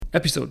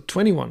Episode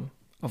 21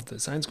 of the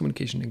Science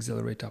Communication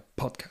Accelerator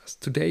podcast.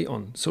 Today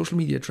on social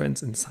media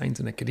trends in science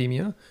and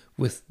academia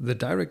with the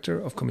Director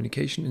of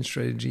Communication and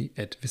Strategy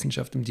at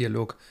Wissenschaft im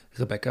Dialog,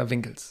 Rebecca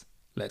Winkels.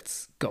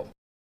 Let's go.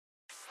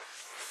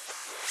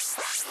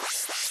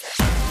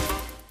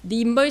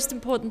 The most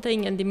important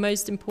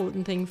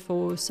thing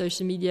for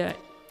social media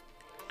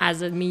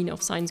as a mean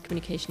of science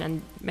communication,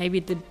 and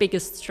maybe the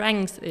biggest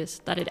strength,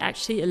 is that it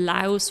actually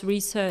allows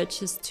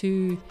researchers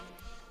to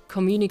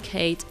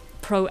communicate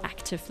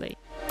proactively.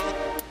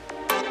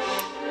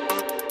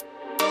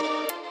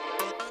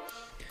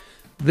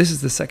 This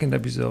is the second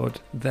episode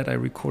that I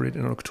recorded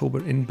in October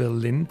in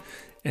Berlin,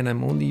 and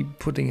I'm only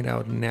putting it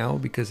out now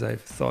because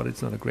I've thought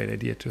it's not a great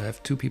idea to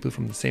have two people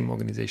from the same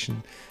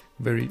organization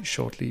very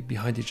shortly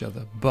behind each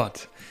other.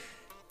 But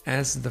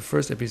as the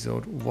first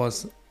episode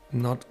was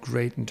not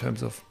great in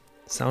terms of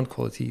sound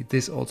quality,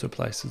 this also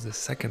applies to the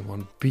second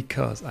one,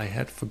 because I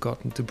had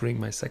forgotten to bring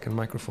my second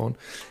microphone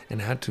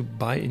and had to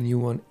buy a new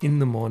one in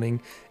the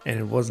morning, and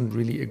it wasn't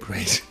really a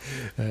great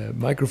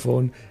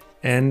microphone,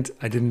 and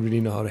I didn't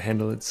really know how to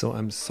handle it. So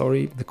I'm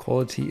sorry, the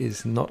quality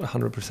is not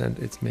 100%,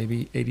 it's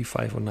maybe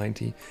 85 or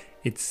 90.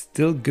 It's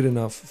still good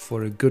enough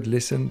for a good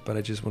listen, but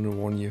I just want to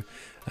warn you.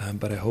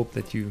 But I hope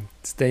that you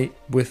stay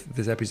with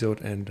this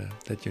episode and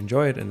that you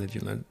enjoy it and that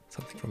you learn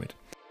something from it.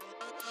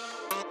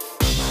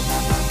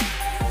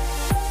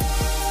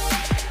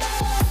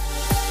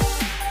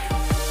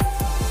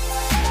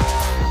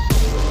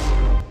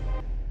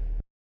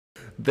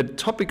 The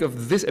topic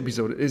of this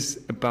episode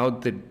is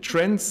about the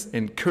trends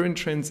and current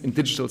trends in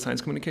digital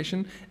science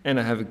communication, and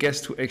I have a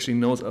guest who actually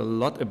knows a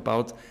lot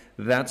about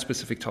that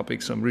specific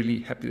topic, so I'm really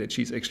happy that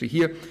she's actually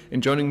here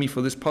and joining me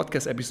for this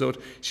podcast episode.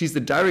 She's the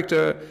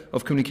Director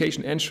of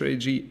Communication and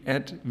Strategy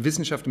at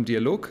Wissenschaft im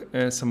Dialog.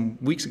 Some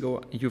weeks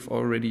ago, you've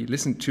already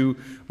listened to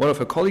one of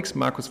her colleagues,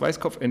 Markus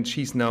Weiskopf, and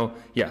she's now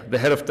the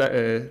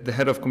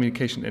head of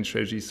Communication and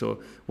Strategy. So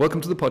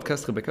welcome to the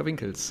podcast, Rebecca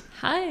Winkels.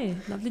 Hi,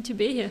 lovely to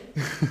be here.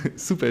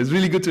 Super, it's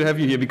really good to have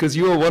you here, because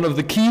you are one of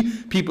the key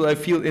people I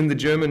feel in the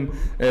German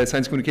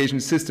science communication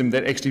system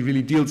that actually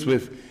really deals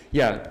with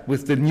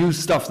the new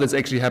stuff that's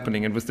actually happening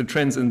and with the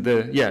trends in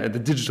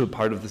the digital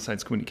part of the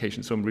science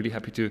communication. So I'm really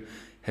happy to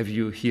have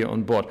you here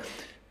on board.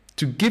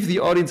 To give the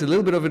audience a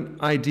little bit of an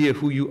idea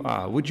who you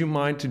are, would you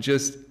mind to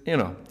just,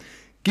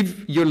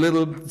 give your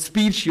little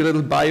speech, your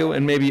little bio,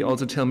 and maybe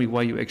also tell me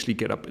why you actually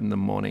get up in the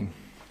morning?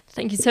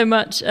 Thank you so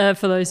much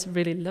for those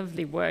really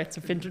lovely words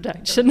of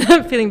introduction.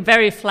 I'm feeling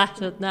very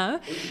flattered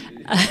now.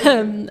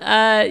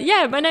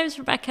 My name is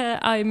Rebecca.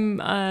 I'm,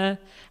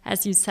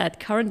 as you said,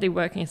 currently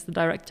working as the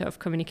Director of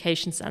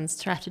Communications and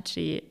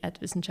Strategy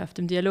at Wissenschaft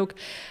im Dialog.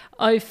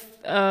 I've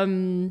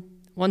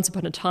once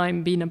upon a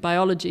time been a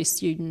biology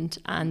student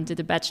and did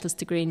a bachelor's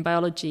degree in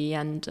biology,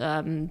 and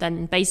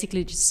then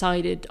basically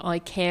decided I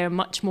care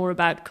much more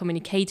about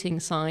communicating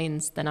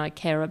science than I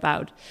care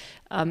about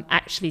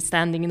actually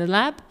standing in a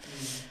lab.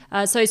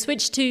 So I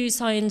switched to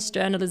science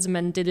journalism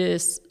and did a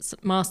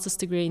master's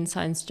degree in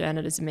science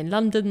journalism in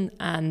London,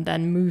 and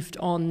then moved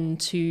on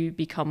to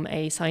become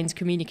a science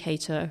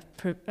communicator,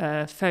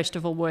 first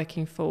of all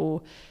working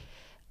for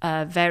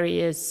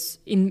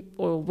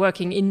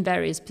working in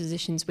various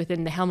positions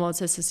within the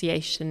Helmholtz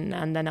Association,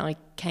 and then I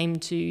came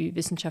to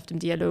Wissenschaft im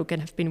Dialog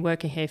and have been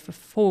working here for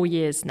 4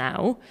 years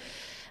now.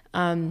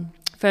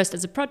 First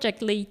as a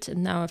project lead,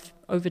 and now I've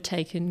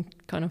overtaken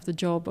kind of the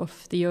job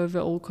of the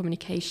overall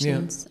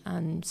communications. Yeah.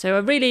 And so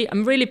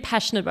I'm really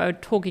passionate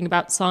about talking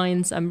about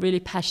science. I'm really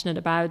passionate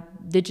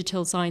about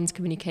digital science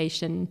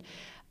communication.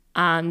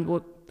 And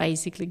what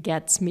basically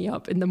gets me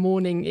up in the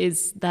morning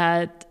is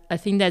that I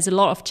think there's a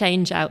lot of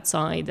change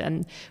outside,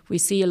 and we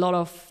see a lot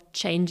of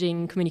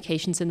changing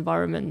communications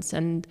environments.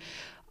 And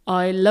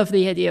I love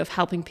the idea of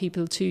helping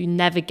people to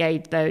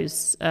navigate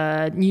those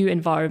new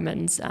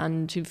environments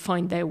and to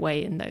find their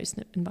way in those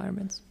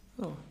environments.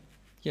 Oh,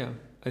 yeah.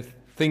 I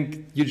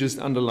think you just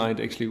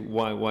underlined actually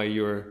why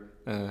you're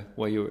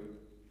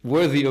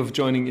worthy of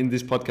joining in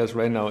this podcast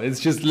right now. It's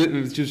just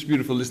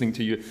beautiful listening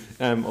to you.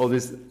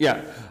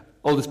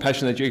 All this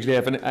passion that you actually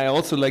have, and I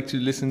also like to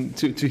listen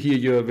to hear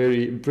your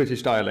very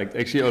British dialect,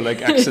 actually, or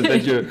like accent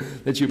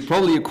that you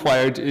probably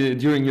acquired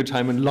during your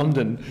time in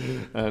London.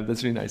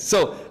 That's really nice.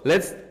 So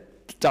let's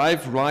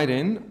dive right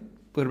in,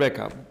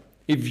 Rebecca.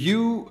 If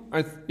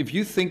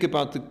you think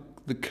about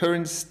the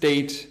current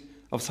state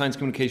of science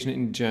communication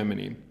in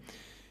Germany,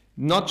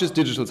 not just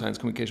digital science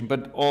communication,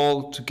 but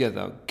all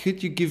together,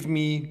 could you give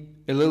me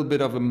a little bit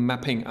of a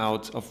mapping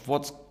out of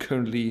what's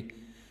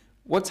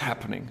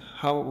happening?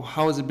 How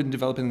has it been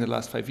developing in the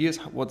last 5 years?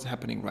 What's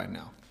happening right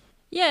now?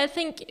 Yeah,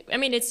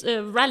 it's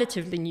a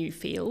relatively new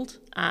field,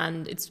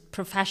 and it's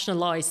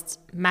professionalized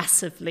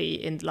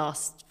massively in the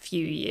last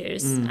few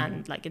years.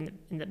 And like in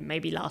the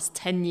maybe last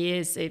 10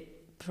 years,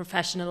 it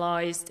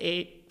professionalized,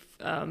 it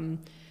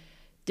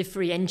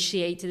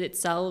differentiated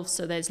itself.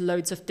 So there's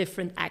loads of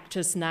different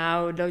actors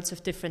now, loads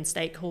of different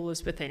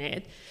stakeholders within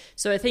it.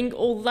 So I think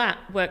all that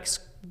works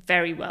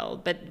very well.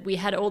 But we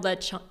had all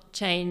that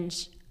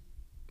change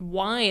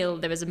while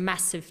there was a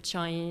massive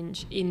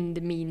change in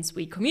the means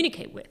we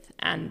communicate with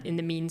and in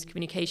the means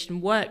communication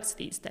works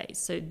these days.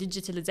 So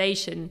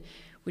digitalization,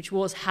 which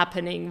was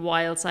happening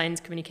while science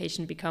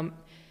communication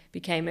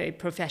became a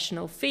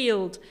professional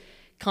field,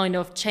 kind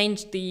of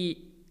changed the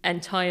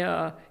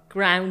entire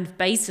ground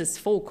basis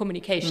for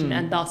communication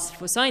and thus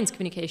for science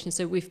communication.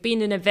 So we've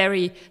been in a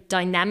very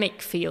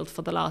dynamic field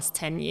for the last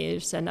 10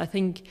 years, and I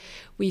think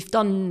we've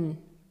done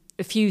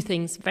a few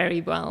things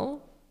very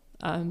well.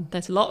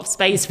 There's a lot of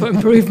space for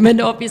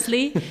improvement,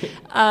 obviously.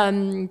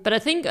 But I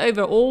think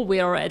overall we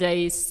are at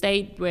a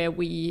state where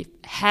we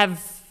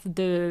have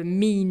the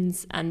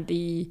means and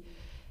the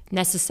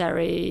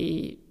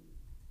necessary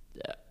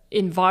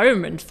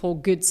environment for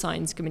good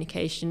science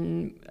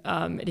communication.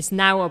 It is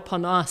now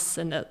upon us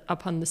and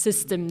upon the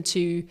system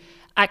to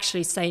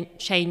actually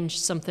change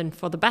something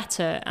for the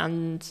better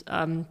and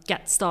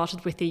get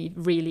started with the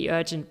really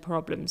urgent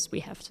problems we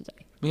have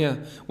today. Yeah,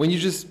 when you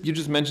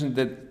just mentioned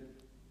that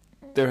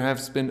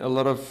there's been a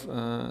lot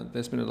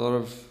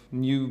of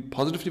new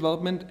positive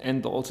development,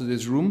 and also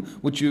there's room.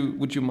 Would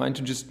you mind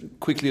to just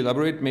quickly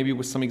elaborate, maybe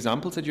with some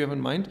examples that you have in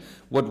mind,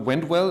 what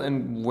went well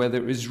and where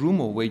there is room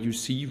or where you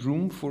see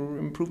room for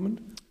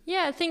improvement?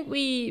 Yeah, I think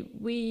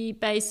we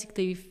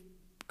basically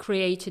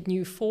created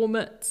new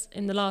formats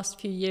in the last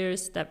few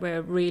years that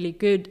were really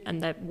good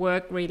and that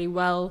work really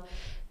well,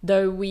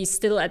 though we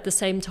still at the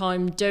same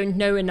time don't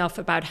know enough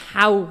about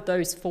how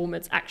those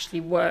formats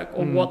actually work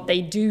or what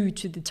they do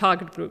to the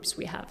target groups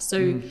we have.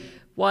 So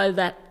while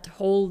that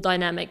whole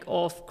dynamic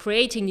of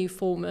creating new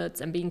formats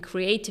and being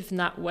creative in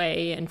that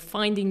way and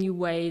finding new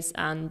ways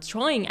and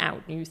trying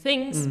out new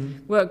things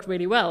worked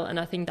really well, and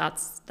I think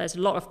there's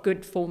a lot of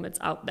good formats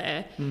out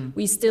there,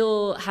 we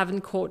still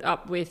haven't caught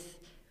up with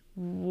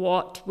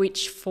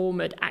which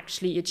format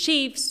actually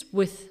achieves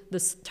with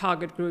this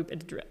target group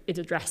it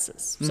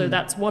addresses. So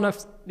that's one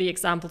of the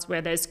examples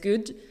where there's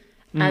good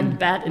and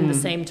bad in the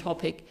same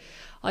topic.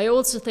 I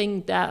also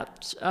think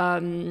that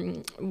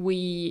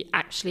we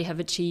actually have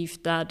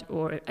achieved that,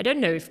 or I don't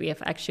know if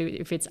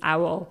it's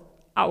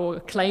our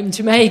claim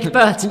to make,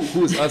 but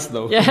who's us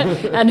though? Yeah,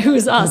 and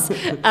who's us?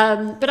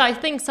 But I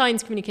think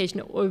science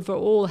communication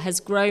overall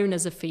has grown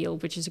as a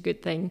field, which is a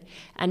good thing,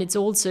 and it's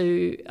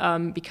also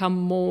become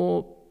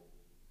more,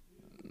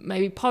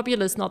 maybe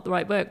popular is not the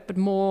right word, but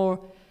more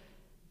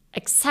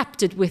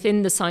accepted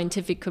within the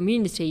scientific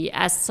community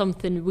as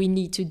something we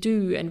need to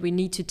do and we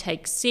need to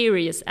take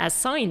serious as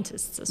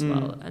scientists as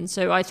well. And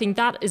so I think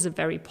that is a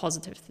very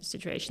positive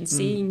situation,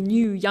 seeing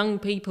new young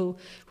people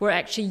who are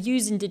actually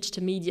using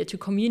digital media to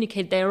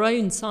communicate their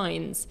own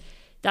science.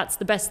 That's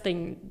the best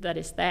thing that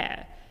is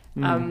there.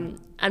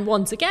 And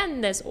once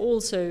again, there's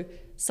also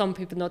some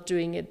people not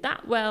doing it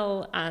that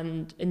well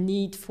and a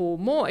need for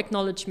more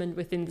acknowledgement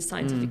within the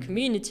scientific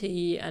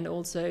community, and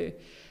also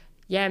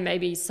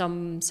maybe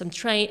some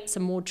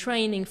more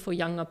training for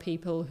younger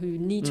people who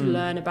need to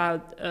learn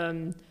about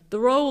the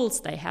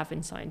roles they have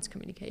in science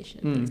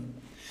communication.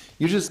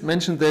 You just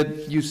mentioned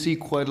that you see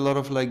quite a lot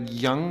of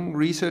young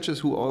researchers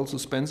who also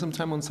spend some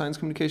time on science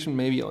communication,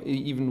 maybe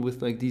even with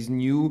these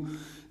new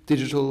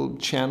digital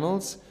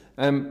channels.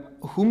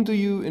 Whom do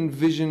you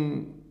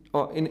envision,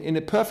 or in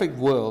a perfect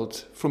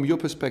world, from your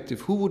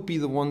perspective, who would be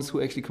the ones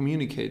who actually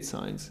communicate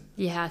science?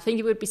 Yeah, I think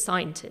it would be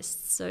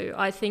scientists. So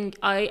I think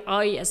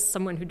I as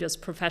someone who does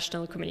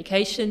professional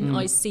communication,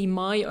 I see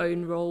my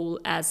own role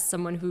as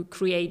someone who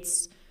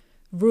creates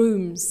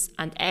rooms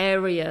and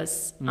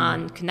areas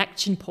and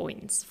connection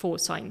points for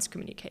science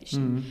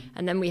communication.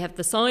 And then we have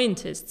the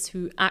scientists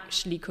who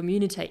actually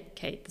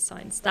communicate the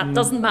science. That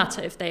doesn't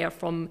matter if they are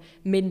from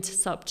MINT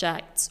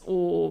subjects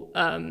or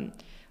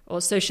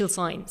social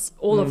science,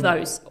 all of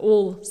those,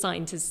 all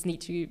scientists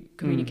need to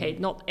communicate,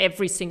 not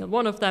every single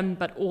one of them,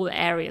 but all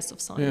areas of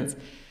science.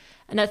 Yeah.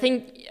 And I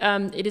think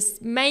it is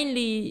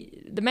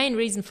mainly, the main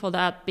reason for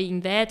that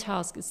being their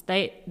task is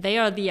they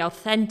are the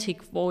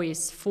authentic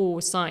voice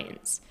for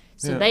science.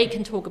 So they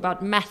can talk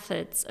about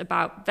methods,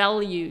 about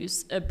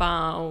values,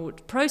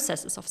 about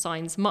processes of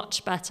science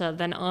much better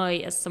than I,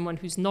 as someone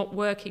who's not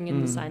working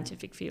in the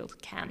scientific field,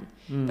 can.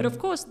 But of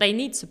course, they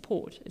need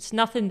support. It's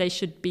nothing they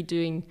should be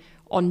doing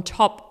on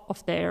top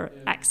of their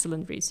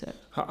excellent research.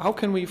 How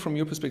can we, from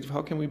your perspective,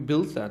 how can we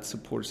build that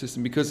support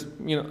system? Because,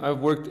 I've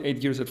worked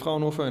 8 years at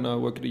Fraunhofer and I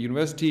work at a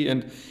university,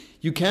 and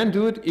you can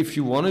do it if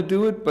you want to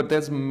do it, but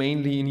that's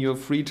mainly in your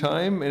free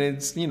time, and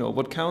it's,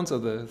 what counts are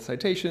the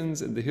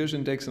citations and the Hirsch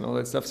Index and all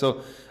that stuff.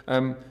 So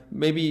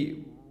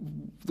maybe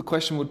the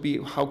question would be,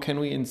 how can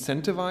we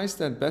incentivize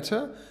that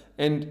better?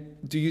 And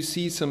do you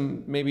see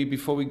some, maybe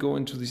before we go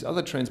into these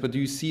other trends, but do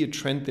you see a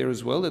trend there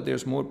as well, that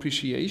there's more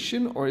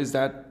appreciation, or is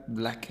that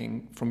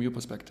lacking from your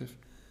perspective?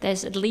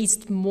 There's at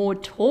least more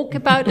talk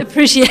about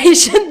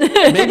appreciation.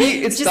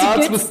 Maybe it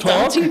starts with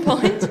talk.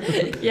 Point.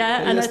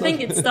 Yeah, and I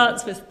think it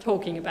starts with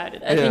talking about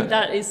it. I think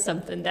that is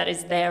something that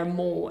is there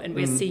more, and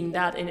we're seeing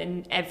that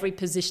in every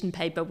position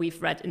paper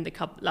we've read in the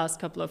last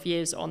couple of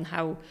years on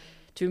how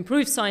to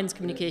improve science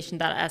communication,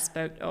 that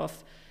aspect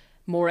of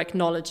more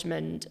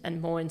acknowledgement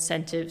and more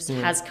incentives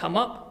has come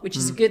up, which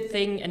is a good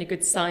thing and a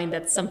good sign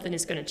that something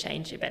is going to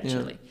change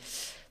eventually. Yeah.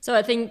 So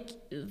I think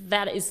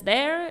that is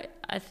there.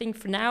 I think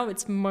for now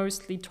it's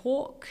mostly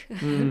talk.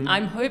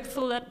 I'm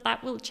hopeful that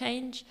that will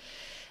change.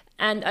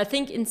 And I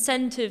think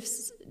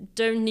incentives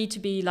don't need to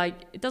be like,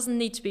 it doesn't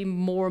need to be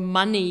more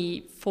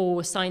money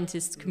for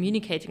scientists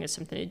communicating or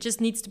something. It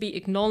just needs to be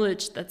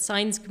acknowledged that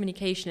science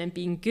communication and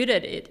being good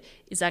at it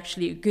is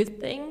actually a good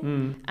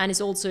thing and is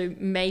also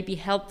maybe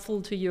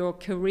helpful to your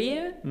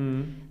career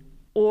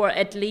or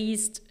at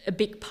least a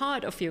big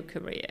part of your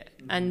career.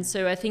 And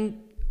so I think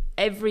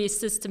every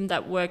system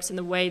that works in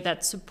a way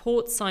that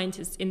supports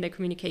scientists in their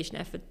communication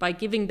effort by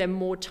giving them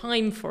more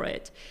time for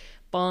it,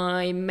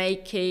 by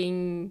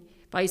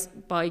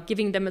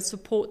giving them a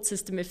support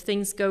system if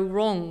things go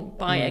wrong,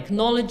 by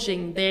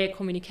acknowledging their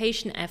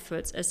communication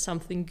efforts as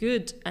something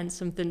good and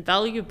something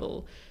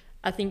valuable.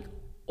 I think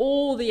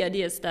all the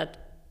ideas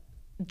that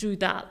do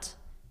that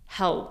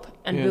help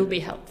and will be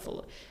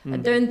helpful. I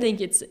don't think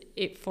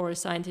for a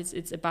scientist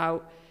it's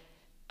about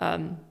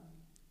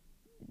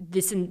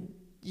this and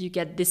you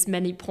get this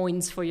many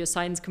points for your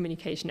science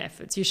communication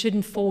efforts. You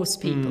shouldn't force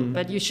people,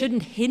 but you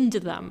shouldn't hinder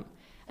them.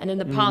 And in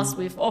the past,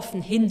 we've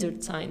often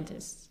hindered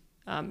scientists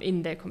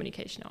in their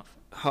communication of.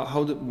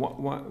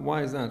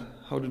 Why is that?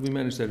 How did we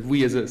manage that?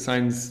 We as a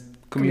science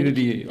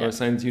community or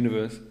science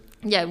universe?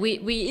 Yeah,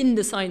 we in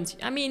the science.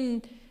 I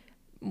mean,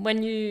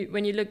 when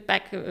you look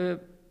back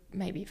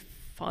maybe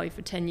 5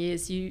 or 10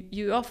 years,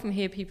 you often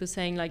hear people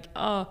saying like,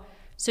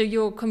 so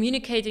you're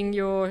communicating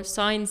your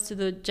science to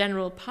the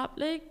general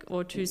public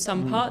or to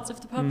some parts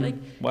of the public.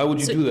 Why would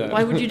you do that?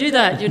 Why would you do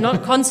that? You're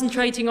not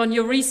concentrating on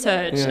your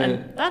research.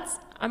 And that's,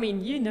 I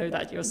mean, you know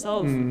that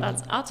yourself.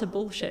 That's utter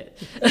bullshit.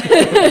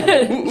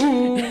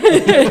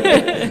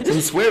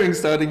 Some swearing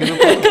starting in the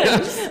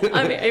podcast.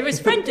 I mean, it was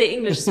friendly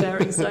English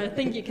swearing, so I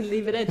think you can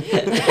leave it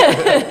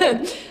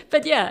in.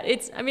 But yeah,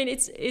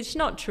 it's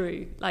not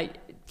true. Like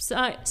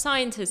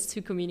scientists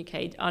who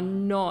communicate are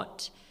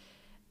not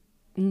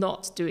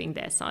doing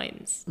their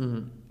science.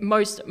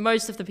 Most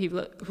of the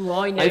people who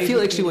I know, I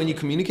feel actually when you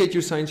communicate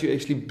your science, you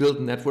actually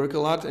build network a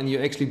lot, and you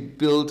actually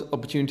build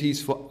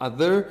opportunities for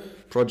other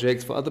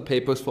projects, for other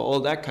papers, for all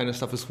that kind of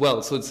stuff as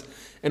well. So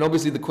and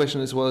obviously the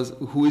question was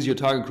who is your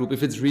target group?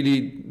 If it's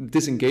really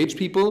disengaged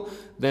people,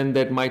 then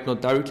that might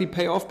not directly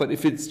pay off. But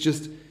if it's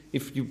just,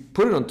 if you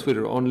put it on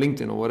Twitter or on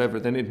LinkedIn or whatever,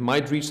 then it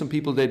might reach some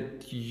people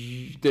that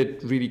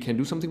really can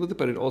do something with it.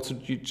 But it also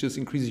just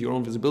increases your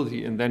own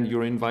visibility, and then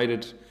you're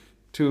invited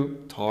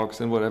to talks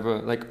and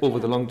whatever, like over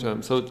the long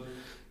term. So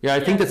I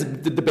think that's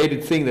the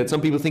debated thing, that some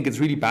people think it's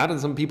really bad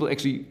and some people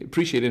actually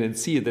appreciate it and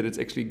see it, that it's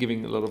actually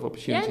giving a lot of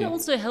opportunity. Yeah, and it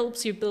also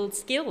helps you build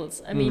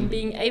skills. I mean,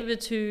 being able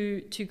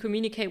to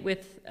communicate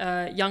with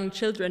young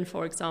children,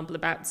 for example,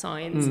 about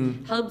science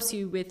helps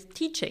you with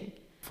teaching.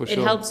 For sure.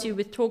 It helps you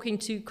with talking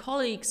to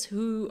colleagues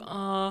who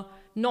are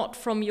not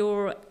from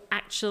your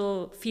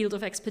actual field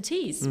of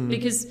expertise.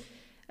 Because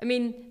I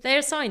mean,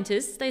 they're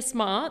scientists, they're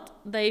smart,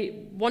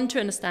 they want to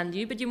understand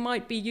you, but you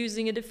might be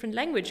using a different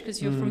language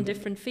because you're from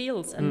different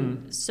fields.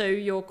 And so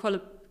your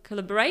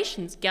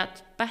collaborations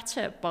get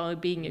better by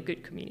being a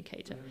good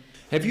communicator.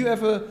 Have you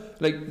ever,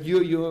 like,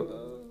 you're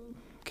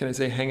can I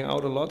say, hang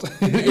out a lot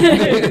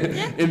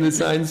in the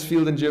science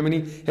field in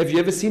Germany? Have you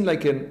ever seen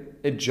like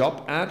a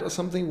job ad or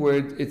something where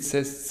it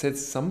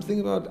says something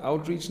about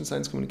outreach and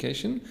science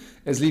communication,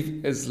 as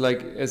if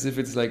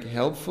it's like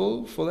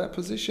helpful for that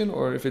position,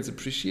 or if it's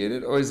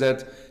appreciated, or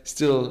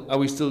are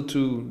we still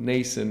too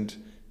nascent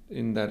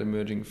in that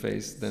emerging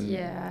phase than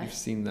you've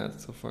seen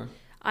that so far?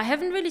 I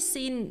haven't really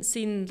seen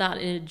that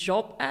in a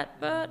job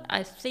advert.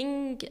 I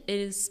think it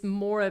is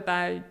more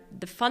about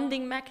the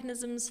funding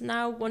mechanisms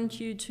now want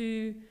you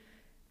to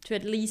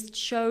at least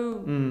show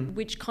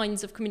which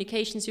kinds of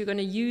communications you're going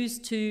to use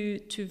to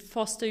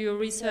foster your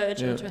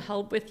research or to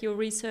help with your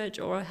research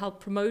or help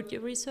promote your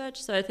research.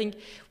 So I think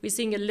we're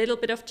seeing a little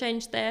bit of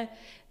change there.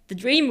 The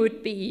dream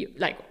would be,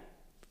 like,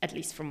 at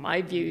least from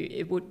my view,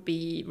 it would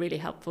be really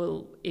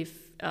helpful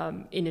if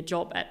in a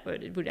job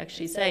advert it would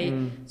actually say,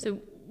 so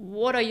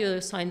what are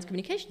your science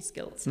communication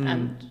skills?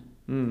 And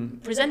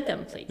present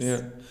them, please.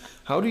 Yeah.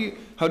 How do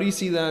you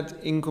see that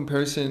in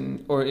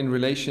comparison or in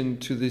relation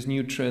to this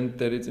new trend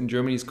that it's in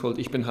Germany is called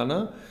Ich bin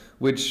Hanna,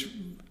 which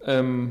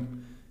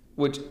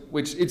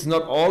it's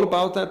not all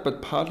about that,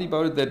 but partly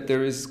about it, that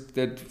there is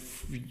that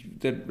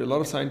a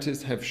lot of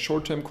scientists have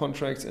short-term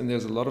contracts and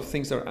there's a lot of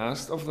things that are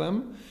asked of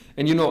them.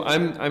 And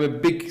I'm a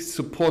big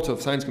supporter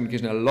of science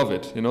communication. I love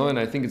it, and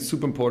I think it's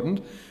super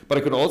important. But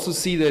I could also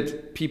see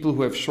that people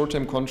who have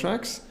short-term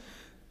contracts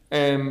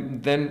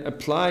then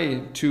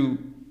apply to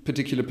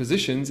particular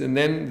positions, and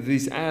then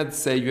these ads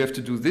say you have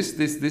to do this,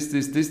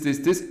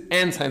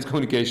 and science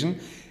communication.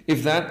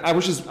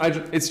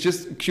 It's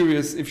just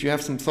curious if you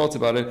have some thoughts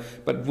about it.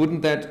 But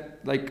wouldn't that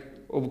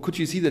or could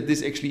you see that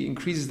this actually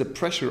increases the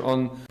pressure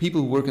on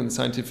people who work in the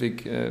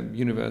scientific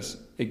universe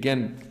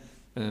again?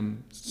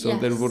 So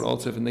that Yes. would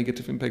also have a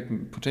negative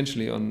impact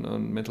potentially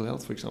on mental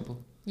health, for example.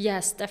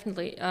 Yes,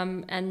 definitely.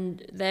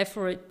 And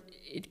therefore,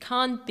 it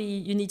can't be,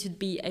 you need to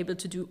be able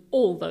to do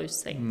all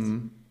those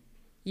things.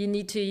 You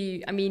need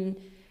to, I mean,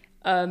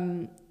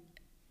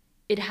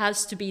 it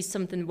has to be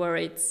something where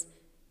it's,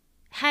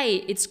 hey,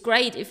 it's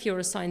great if you're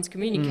a science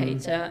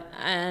communicator,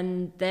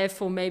 and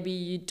therefore maybe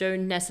you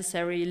don't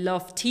necessarily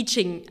love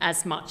teaching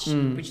as much,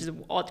 which is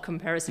an odd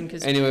comparison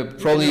because Anyway,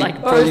 probably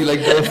like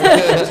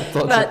both.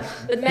 both.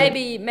 but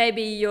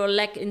maybe your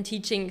lack in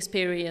teaching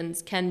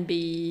experience can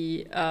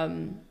be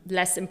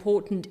less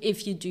important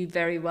if you do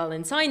very well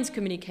in science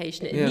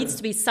communication. It needs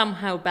to be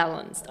somehow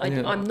balanced.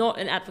 I'm not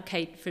an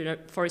advocate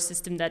for a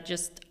system that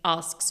just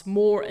asks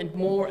more and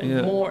more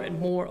and more and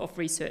more of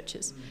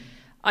researchers.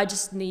 I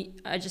just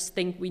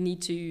think we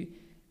need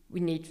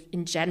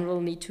in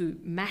general to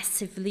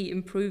massively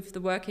improve the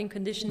working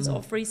conditions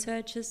of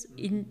researchers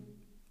in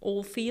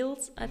all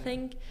fields, I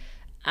think.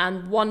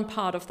 And one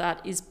part of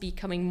that is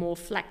becoming more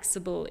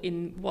flexible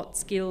in what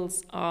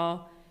skills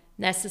are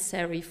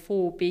necessary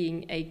for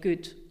being a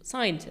good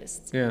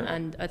scientist.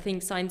 And I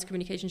think science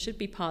communication should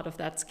be part of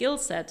that skill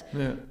set.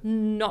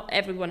 Not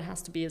everyone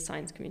has to be a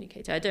science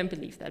communicator. I don't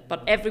believe that.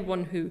 But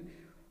everyone who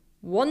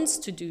wants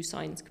to do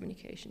science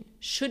communication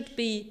should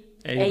be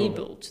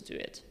able to do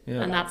it.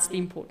 And that's the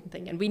important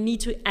thing. And we need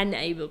to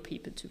enable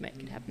people to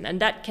make it happen.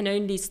 And that can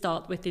only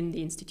start within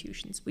the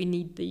institutions. We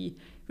need the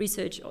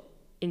research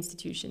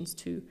institutions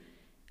to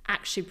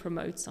actually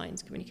promote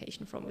science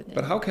communication from within.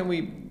 But how can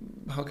we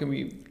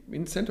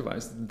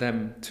incentivize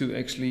them to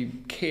actually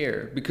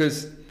care?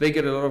 Because they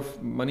get a lot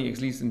of money, at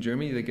least in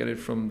Germany, they get it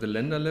from the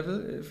Länder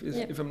level,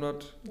 if I'm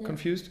not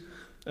confused.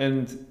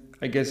 And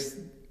I guess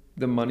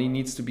the money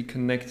needs to be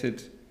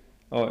connected,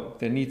 or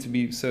there need to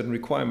be certain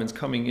requirements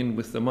coming in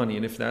with the money.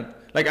 And if that,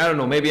 like, I don't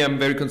know, maybe I'm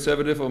very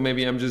conservative or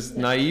maybe I'm just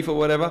naive or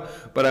whatever,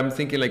 but I'm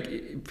thinking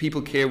like people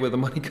care where the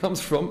money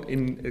comes from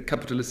in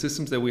capitalist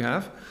systems that we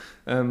have.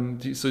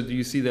 So do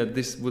you see that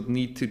this would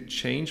need to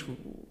change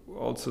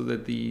also,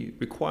 that the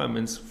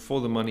requirements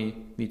for the money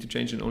need to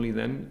change, and only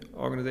then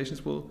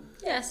organizations will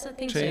Yes, I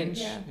think change?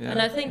 so. Yeah.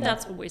 And I think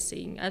that's what we're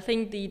seeing. I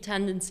think the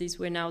tendencies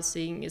we're now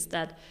seeing is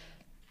that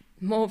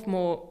more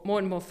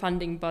and more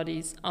funding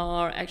bodies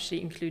are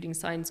actually including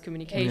science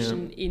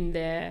communication in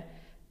the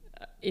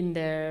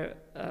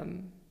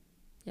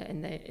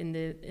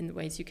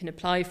ways you can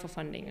apply for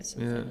funding,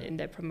 in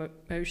their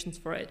promotions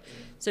for it.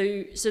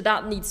 So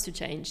that needs to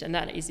change, and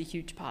that is a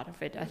huge part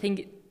of it. I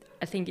think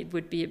it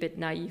would be a bit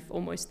naive,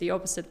 almost the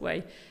opposite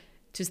way,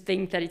 to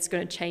think that it's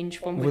going to change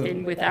from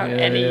within without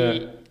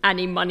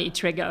any money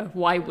trigger.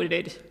 Why would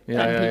it?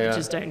 People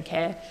just don't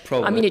care.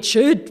 Probably. I mean, it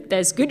should.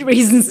 There's good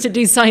reasons to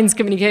do science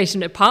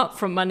communication apart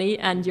from money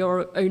and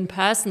your own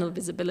personal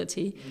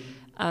visibility.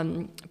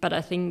 But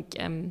I think,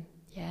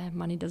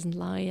 money doesn't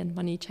lie, and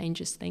money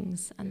changes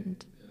things.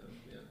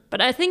 But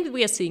I think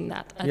we are seeing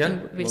that. I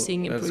think we're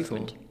seeing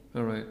improvement.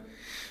 Cool. All right.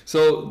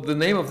 So the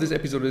name of this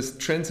episode is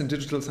Trends in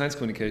Digital Science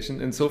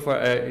Communication, and so far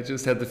I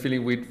just had the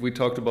feeling we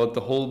talked about the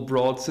whole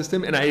broad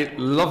system, and I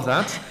love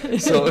that.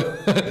 So,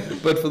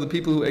 but for the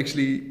people who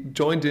actually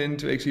joined in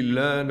to actually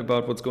learn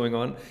about what's going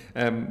on,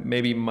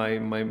 maybe my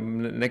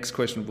next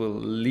question will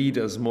lead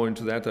us more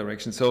into that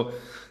direction. So,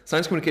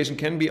 science communication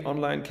can be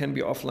online, can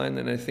be offline,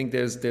 and I think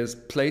there's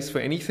place for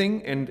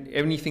anything, and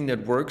anything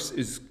that works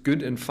is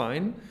good and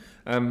fine.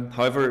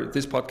 However,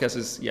 this podcast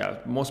is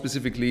more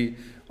specifically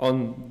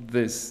on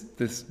this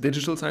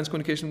digital science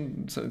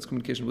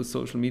communication with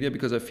social media,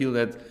 because I feel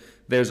that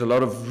there's a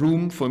lot of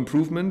room for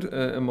improvement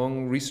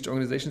among research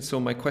organizations. So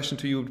my question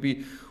to you would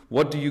be,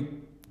 what do you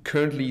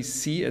currently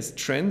see as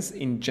trends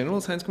in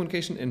general science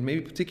communication, and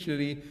maybe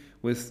particularly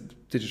with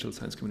digital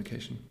science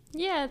communication?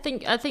 Yeah,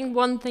 I think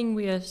one thing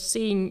we are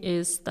seeing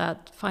is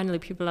that finally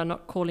people are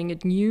not calling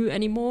it new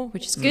anymore,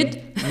 which is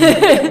good.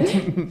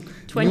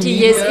 20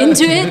 years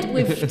into it,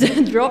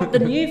 we've dropped the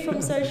new from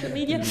social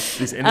media.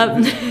 This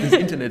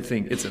internet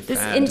thing, it's a fad.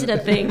 This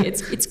internet thing,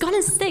 it's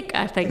gonna stick,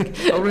 I think.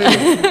 Oh,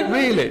 really?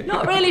 Really?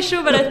 Not really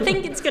sure, but I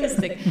think it's gonna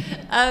stick.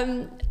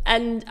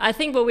 And I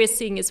think what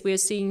we're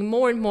seeing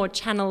more and more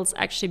channels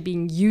actually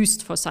being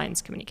used for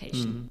science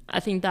communication. I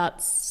think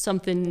that's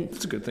something.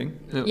 That's a good thing.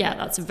 Yeah,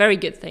 that's a very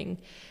good thing.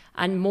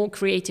 And more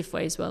creative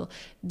way as well.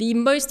 The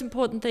most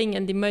important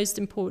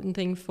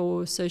thing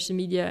for social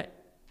media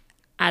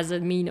as a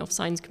mean of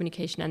science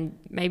communication, and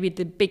maybe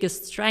the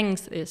biggest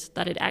strength, is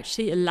that it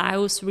actually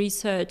allows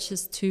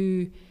researchers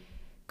to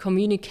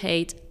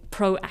communicate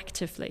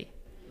proactively.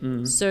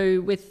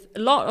 So with a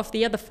lot of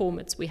the other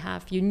formats we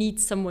have, you need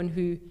someone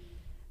who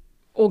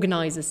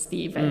organizes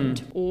the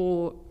event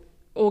or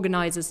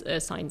organizes a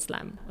science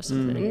slam or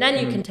something, and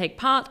then you can take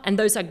part, and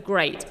those are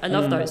great. I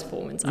love those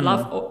formats. I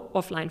love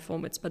offline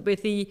formats. But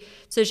with the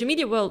social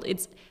media world,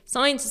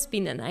 science has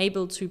been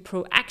enabled to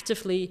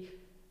proactively,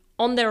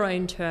 on their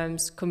own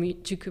terms,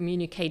 to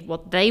communicate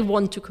what they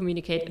want to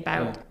communicate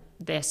about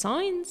their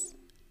science,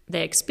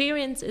 their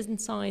experiences in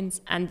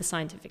science, and the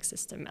scientific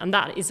system. And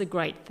that is a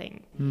great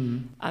thing,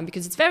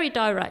 because it's very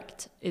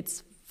direct.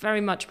 It's very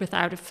much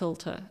without a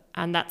filter,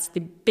 and that's the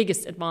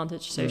biggest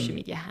advantage social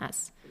media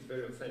has. It's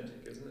very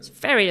authentic, isn't it? It's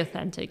very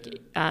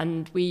authentic,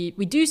 and we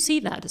do see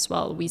that as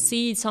well. We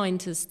see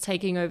scientists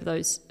taking over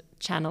those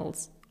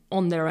channels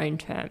on their own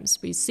terms.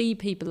 We see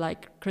people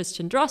like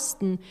Christian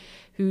Drosten,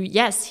 who,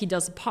 yes, he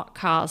does a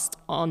podcast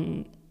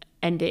on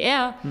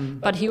NDR,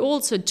 but he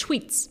also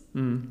tweets.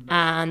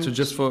 And so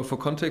just for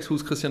context,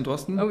 who's Christian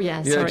Drosten? Oh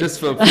yeah, yeah, sorry. just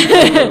for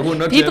people who are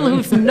not people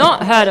German. who've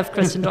not heard of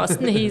Christian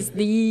Drosten. He's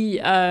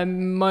the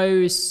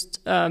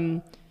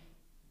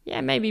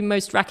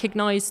most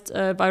recognized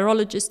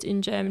virologist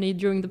in Germany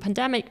during the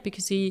pandemic,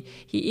 because he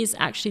is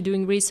actually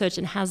doing research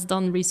and has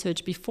done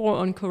research before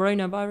on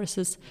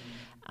coronaviruses.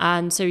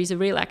 And so he's a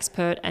real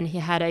expert, and he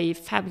had a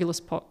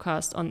fabulous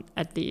podcast on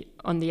the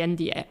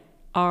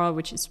NDR,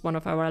 which is one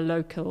of our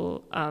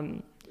local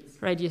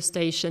radio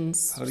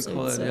stations. How do you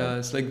call it? Yeah,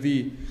 it's like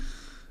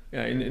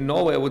in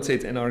Norway I would say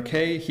it's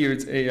NRK. Here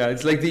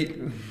it's like the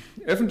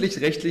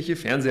öffentlich-rechtliche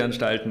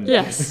Fernsehanstalten.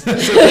 Yes. So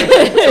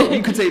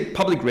you could say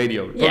public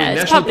radio.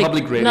 National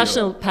public radio.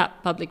 National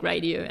public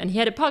radio. And he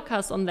had a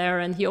podcast on there,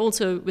 and he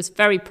also was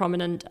very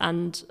prominent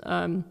and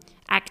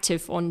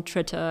active on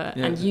Twitter,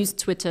 and used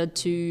Twitter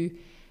to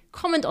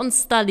comment on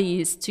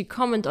studies, to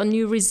comment on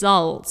new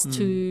results,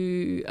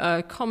 to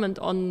comment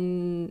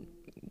on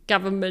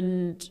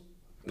government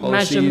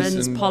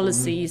measurements,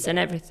 policies, and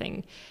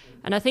everything.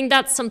 And I think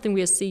that's something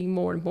we are seeing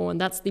more and more, and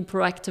that's the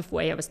proactive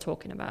way I was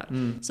talking about.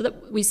 So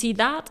that we see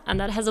that, and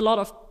that has a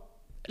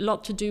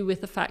lot to do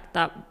with the fact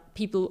that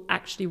people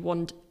actually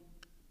want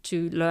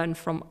to learn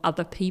from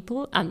other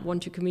people and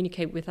want to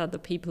communicate with other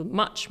people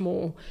much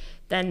more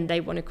than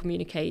they want to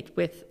communicate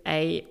with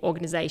a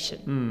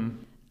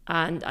organization.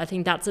 And I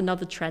think that's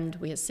another trend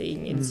we are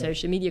seeing in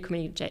social media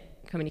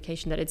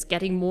communication, that it's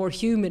getting more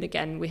human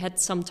again. We had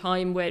some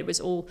time where it was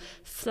all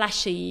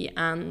flashy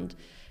and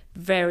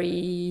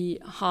very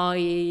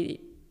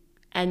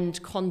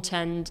high-end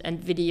content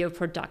and video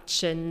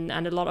production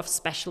and a lot of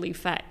special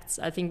effects.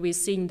 I think we're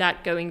seeing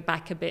that going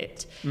back a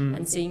bit,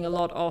 and seeing a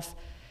lot of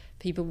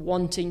people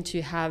wanting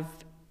to have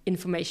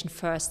information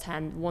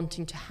firsthand,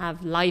 wanting to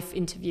have live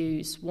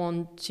interviews,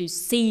 want to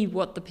see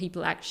what the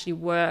people actually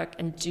work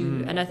and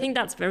do. And I think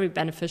that's very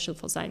beneficial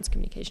for science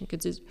communication,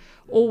 because it's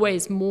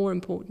always more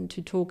important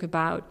to talk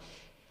about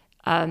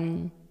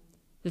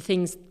the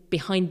things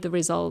behind the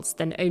results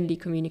than only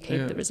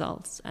communicate the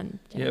results. And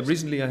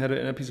recently I had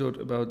an episode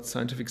about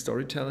scientific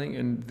storytelling,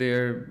 and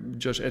there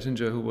Josh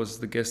Ettinger, who was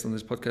the guest on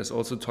this podcast,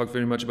 also talked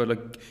very much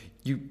about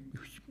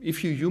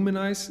if you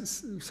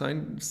humanize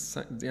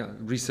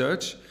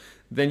research,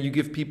 then you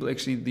give people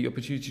actually the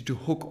opportunity to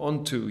hook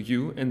onto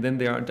you, and then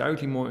they are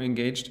directly more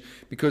engaged,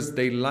 because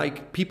they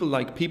like people,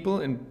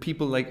 and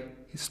people like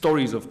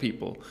stories of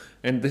people.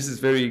 And this is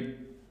very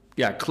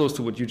close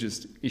to what you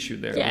just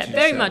issued there. Yeah,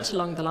 very much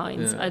along the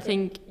lines. I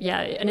think,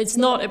 and it's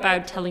not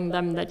about telling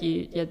them that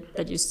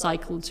you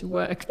cycle to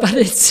work, but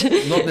it's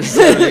not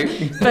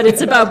necessarily. But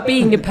it's about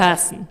being a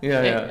person.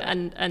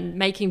 And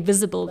making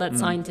visible that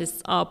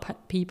scientists are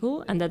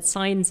people, and that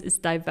science is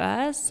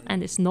diverse,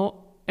 and it's not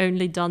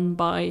only done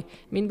by.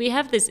 We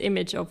have this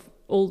image of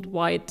old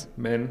white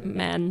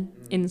men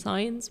in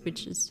science,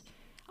 which is,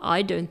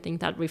 I don't think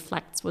that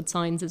reflects what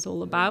science is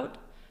all about.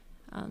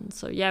 And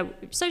so,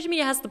 social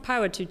media has the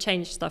power to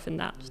change stuff in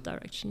that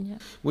direction. Yeah.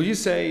 Would you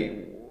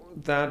say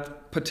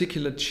that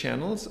particular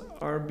channels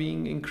are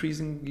being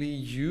increasingly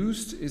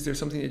used? Is there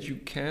something that you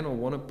can or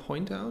want to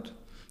point out?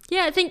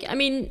 Yeah, I think,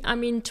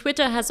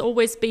 Twitter has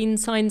always been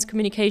science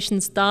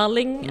communication's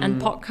darling, and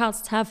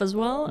podcasts have as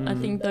well. I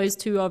think those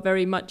two are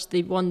very much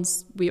the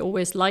ones we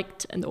always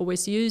liked and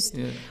always used.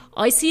 Yeah.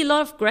 I see a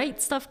lot of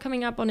great stuff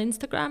coming up on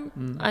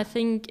Instagram. I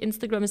think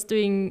Instagram is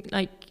doing,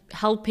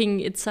 helping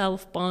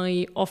itself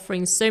by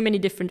offering so many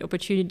different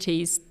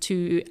opportunities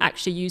to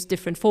actually use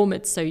different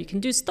formats. So you can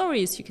do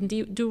stories, you can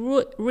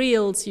do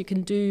reels, you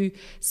can do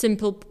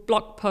simple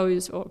blog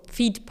posts or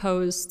feed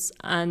posts,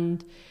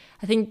 and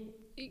I think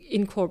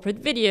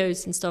incorporate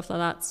videos and stuff like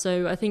that.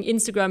 So I think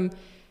Instagram,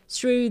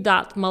 through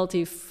that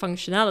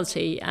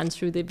multifunctionality and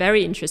through the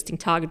very interesting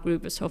target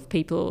groups of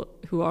people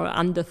who are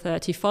under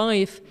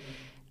 35,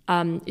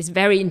 is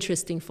very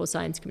interesting for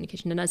science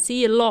communication. And I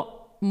see a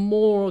lot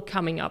more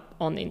coming up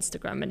on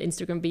Instagram, and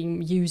Instagram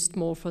being used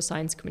more for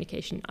science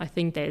communication. I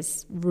think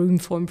there's room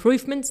for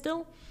improvement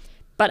still,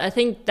 but I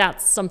think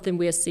that's something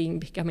we're seeing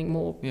becoming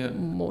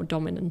more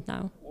dominant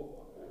now.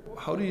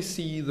 How do you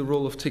see the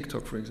role of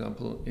TikTok, for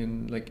example,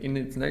 in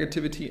its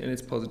negativity and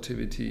its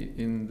positivity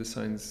in the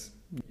science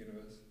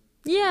universe?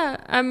 Yeah,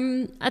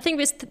 I think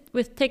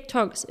with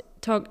TikTok,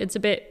 it's a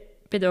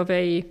bit of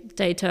a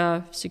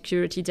data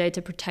security,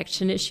 data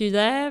protection issue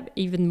there,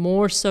 even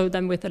more so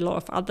than with a lot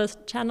of other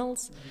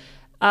channels.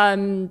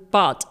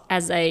 But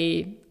as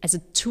a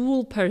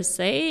tool per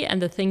se,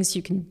 and the things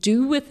you can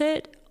do with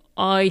it,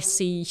 I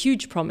see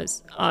huge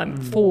promise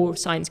for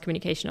science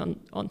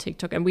communication on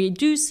TikTok, and we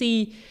do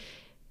see.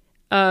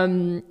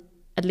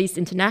 At least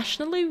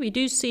internationally, we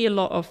do see a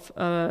lot of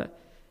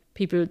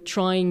people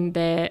trying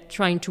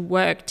to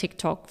work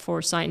TikTok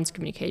for science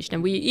communication.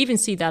 And we even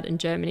see that in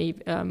Germany,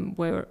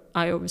 where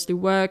I obviously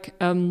work.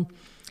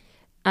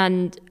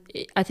 And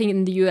I think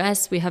in the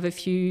US, we have a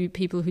few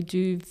people who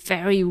do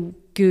very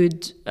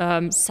good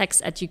sex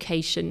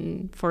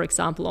education, for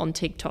example, on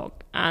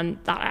TikTok. And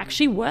that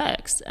actually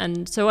works.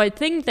 And so I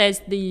think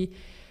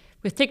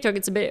with TikTok,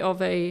 it's a bit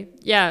of a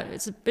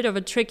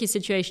tricky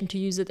situation to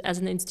use it as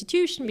an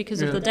institution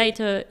because of the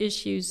data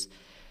issues.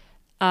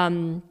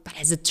 But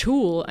as a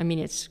tool, I mean,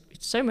 it's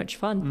so much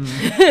fun.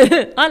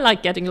 I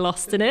like getting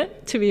lost in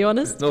it, to be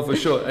honest. No, for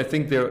sure. I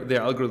think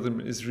their algorithm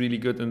is really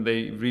good, and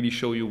they really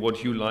show you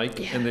what you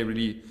like, and they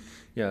really,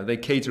 they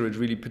cater it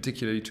really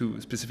particularly to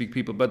specific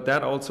people. But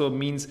that also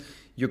means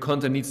your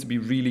content needs to be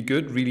really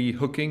good, really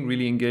hooking,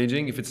 really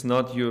engaging. If it's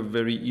not, you're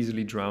very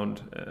easily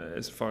drowned,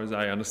 as far as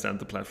I understand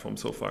the platform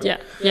so far. Yeah,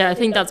 I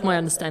think that's my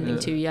understanding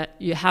too. Yeah,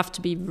 you have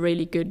to be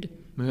really good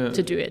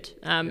to do it.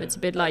 It's a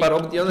bit like. But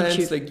on the other hand,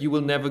 it's like you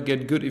will never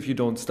get good if you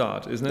don't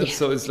start, isn't it? Yeah.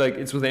 So it's like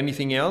it's with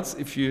anything else.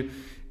 If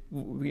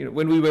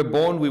when we were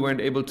born, we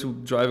weren't able to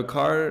drive a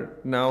car.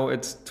 Now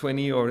it's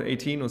 20 or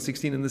 18 or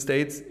 16 in the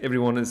States.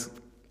 Everyone is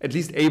at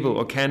least able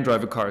or can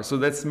drive a car. So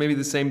that's maybe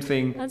the same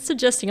thing. That's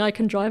suggesting I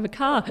can drive a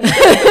car.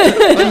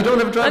 Oh, you don't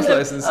have a driver's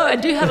license. Oh, I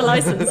do have a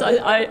license.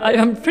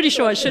 I'm pretty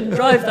sure I shouldn't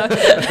drive though.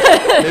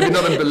 Maybe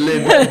not in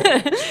Berlin.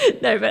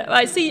 No, but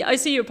I see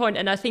your point,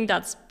 and I think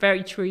that's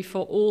very true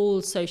for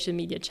all social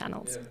media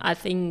channels. Yeah. I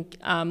think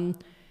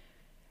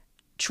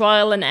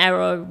trial and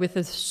error with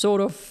a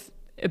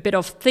bit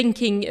of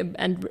thinking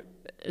and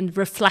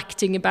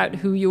reflecting about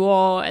who you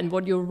are and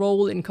what your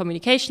role in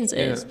communications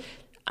is.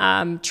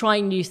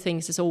 Trying new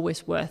things is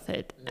always worth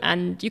it,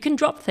 and you can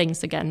drop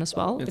things again as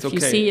well if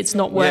you see it's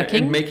not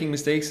working. And making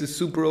mistakes is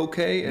super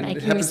okay, and making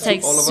it happens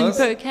mistakes to all of us.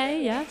 Super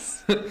okay,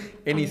 yes.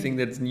 Anything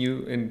that's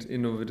new and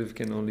innovative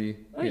can only.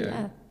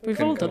 We've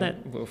all done it.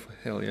 Oh,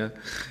 hell yeah.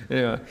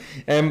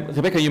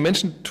 Rebecca, you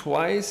mentioned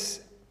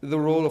twice the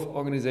role of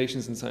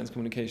organizations in science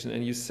communication,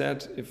 and you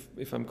said,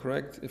 if I'm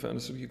correct, if I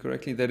understood you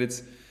correctly, that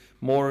it's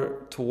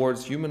more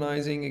towards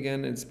humanizing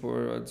again. It's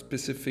for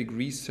specific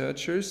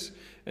researchers.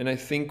 And I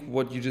think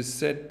what you just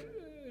said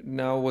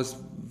now was,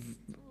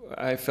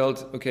 I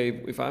felt,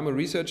 okay, if I'm a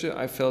researcher,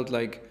 I felt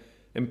like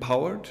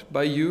empowered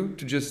by you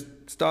to just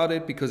start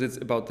it because it's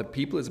about the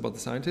people, it's about the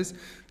scientists.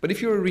 But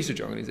if you're a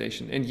research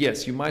organization, and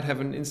yes, you might have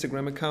an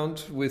Instagram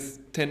account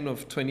with 10 or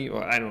 20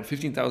 or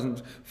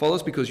 15,000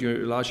 followers because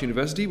you're a large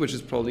university, which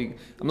is probably,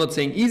 I'm not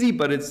saying easy,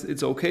 but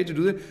it's okay to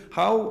do that.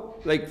 How,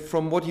 like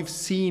from what you've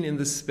seen in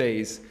this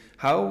space,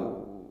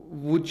 how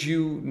would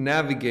you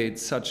navigate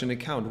such an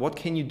account? What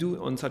can you do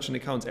on such an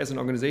account as an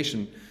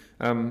organization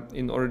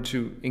in order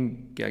to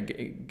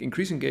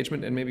increase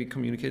engagement and maybe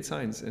communicate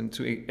science and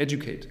to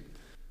educate?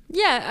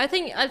 Yeah, I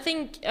think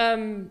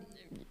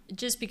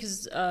just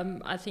because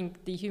I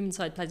think the human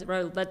side plays a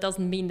role, that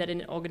doesn't mean that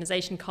an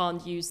organization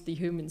can't use the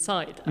human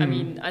side. I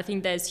mean, I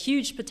think there's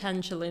huge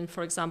potential in,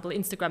 for example,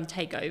 Instagram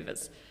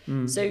takeovers.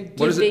 So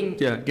what does it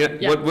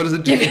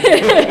do?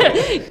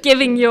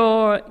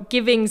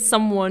 giving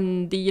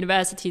someone the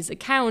university's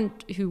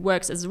account who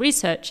works as a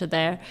researcher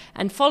there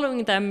and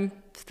following them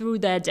through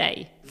their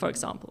day, for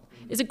example,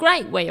 is a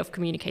great way of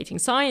communicating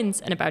science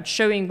and about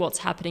showing what's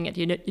happening at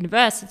your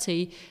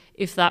university.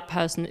 If that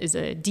person is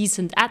a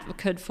decent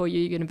advocate for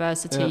your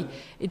university,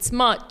 it's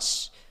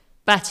much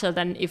better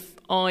than if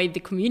I, the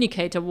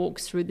communicator,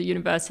 walks through the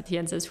university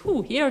and says,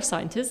 here are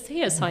scientists,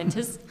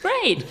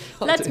 great,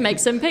 let's make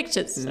some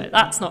pictures. So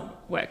that's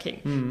not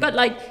working. But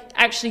like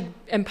actually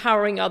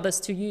empowering others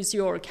to use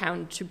your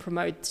account to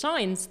promote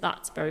science,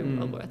 that's very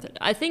well worth it.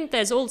 I think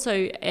there's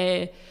also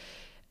a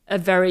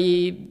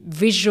very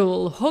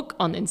visual hook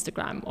on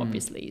Instagram,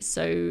 obviously.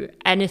 So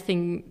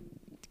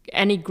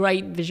any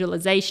great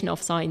visualization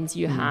of science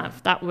you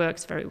have, that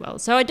works very well.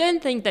 So I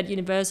don't think that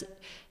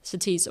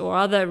universities or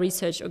other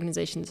research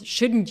organizations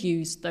shouldn't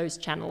use those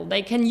channels.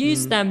 They can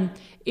use them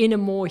in a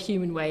more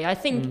human way. I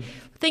think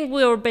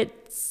we're a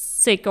bit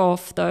sick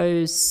of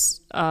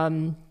those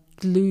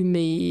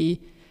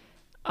gloomy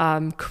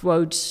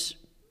quote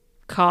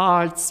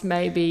cards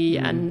maybe,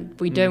 and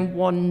we don't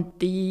want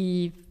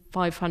the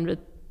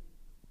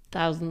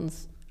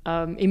 500,000th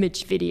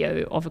image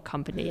video of a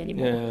company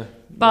anymore.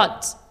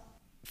 But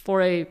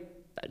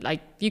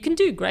you can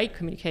do great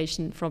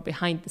communication from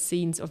behind the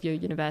scenes of your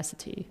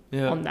university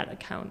on that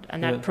account,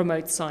 and that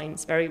promotes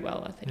science very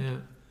well, I think.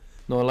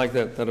 No, I like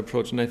that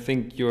approach, and I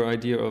think your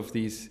idea of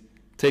these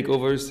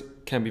takeovers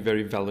can be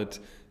very valid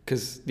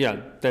because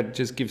that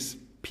just gives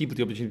people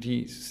the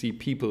opportunity to see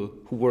people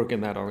who work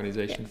in that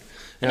organization.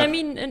 And I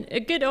mean, a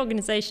good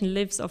organization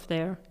lives off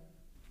their.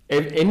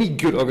 Any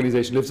good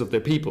organization lives off their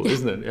people,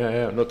 isn't it?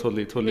 No,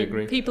 totally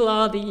agree. People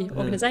are the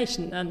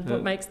organization, and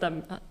what makes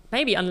them,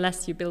 maybe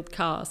unless you build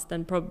cars,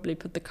 then probably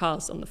put the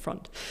cars on the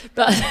front.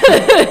 But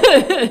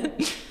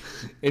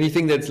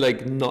anything that's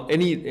like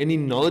any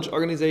knowledge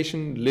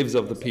organization lives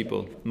off the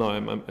people. No,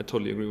 I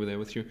totally agree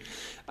with you.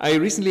 I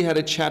recently had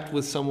a chat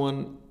with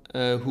someone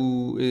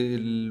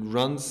who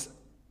runs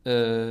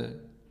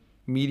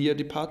media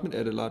department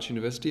at a large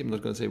university. I'm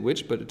not going to say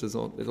which, but it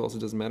also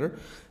doesn't matter.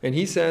 And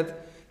he said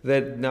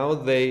that now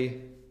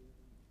they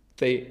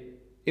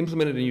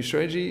implemented a new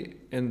strategy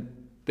and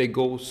they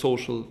go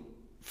social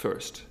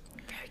first.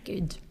 Very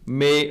good.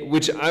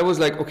 Which I was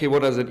like, okay,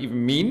 what does that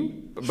even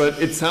mean?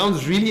 But it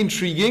sounds really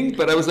intriguing.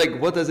 But I was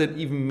like, what does it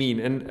even mean?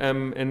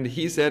 And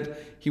he said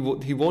he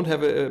won't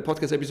have a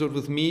podcast episode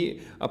with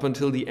me up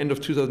until the end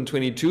of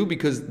 2022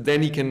 because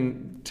then he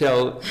can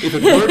tell if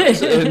it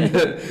works.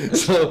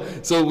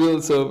 And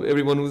so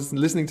everyone who's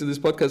listening to this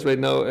podcast right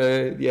now,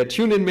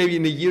 tune in maybe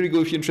in a year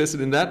ago if you're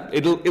interested in that.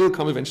 It'll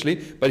come eventually.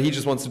 But he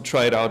just wants to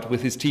try it out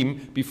with his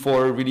team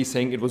before really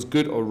saying it was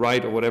good or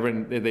right or whatever.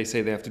 And they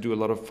say they have to do a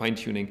lot of fine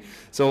tuning.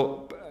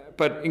 So.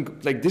 But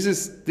this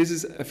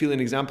is I feel an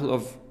example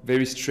of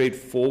very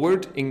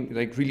straightforward in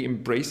like really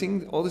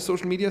embracing all the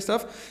social media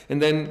stuff. And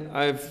then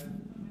I've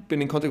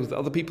been in contact with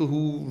other people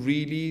who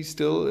really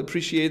still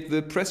appreciate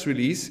the press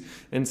release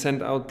and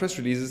send out press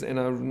releases and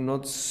are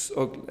not,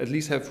 or at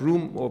least have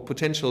room or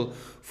potential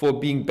for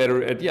being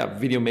better at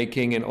video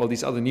making and all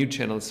these other new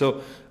channels.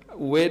 So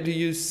where do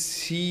you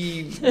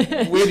see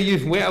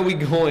where are we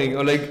going,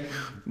 or like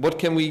what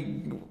can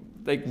we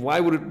like? Why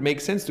would it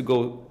make sense to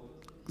go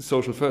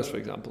social first, for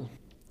example?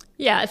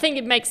 Yeah, I think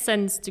it makes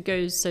sense to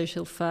go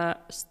social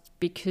first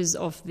because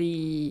of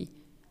the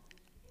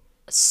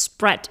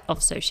spread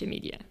of social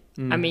media.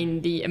 I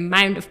mean, the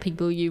amount of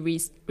people you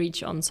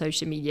reach on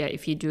social media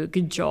if you do a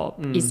good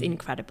job is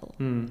incredible.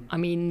 I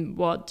mean,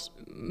 what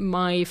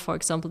for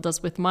example,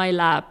 does with my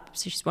lab,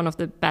 she's one of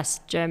the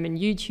best German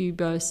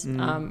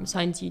YouTubers,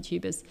 science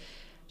YouTubers.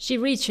 She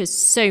reaches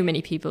so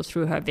many people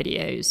through her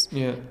videos.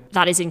 Yeah.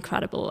 That is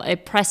incredible. A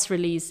press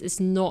release is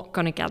not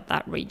going to get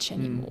that reach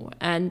anymore.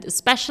 And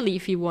especially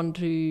if you want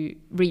to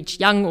reach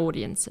young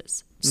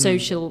audiences,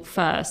 social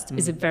first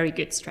is a very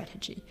good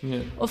strategy.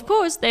 Yeah. Of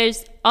course,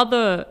 there's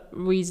other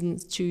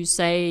reasons to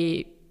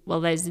say, well,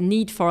 there's a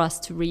need for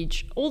us to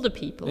reach all the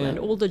people and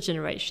all the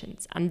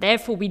generations. And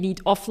therefore, we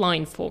need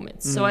offline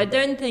formats. So I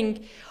don't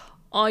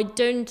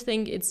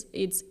think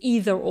it's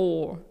either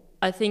or.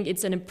 I think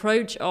it's an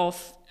approach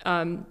of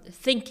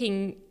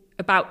thinking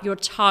about your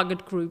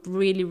target group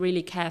really,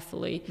 really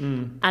carefully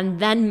and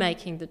then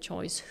making the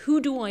choice.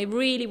 Who do I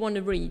really want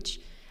to reach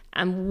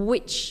and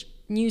which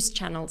news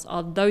channels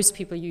are those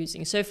people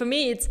using? So for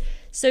me, it's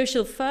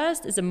social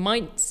first is a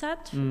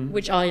mindset,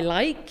 which I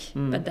like.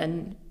 But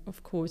then,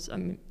 of course,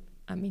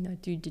 I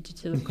do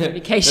digital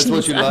communications.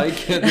 That's what you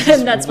like.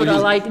 And that's what I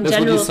like in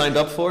general. That's what you signed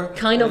up for.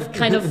 Kind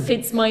of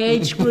fits my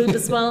age group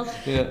as well.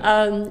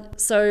 Yeah.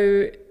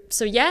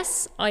 So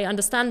yes, I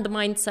understand the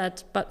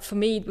mindset, but for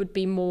me it would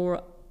be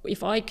more,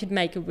 if I could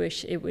make a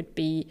wish, it would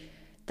be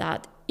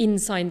that in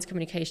science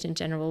communication in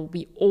general,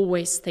 we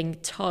always think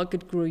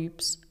target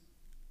groups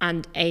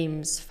and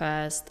aims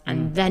first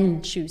and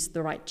then choose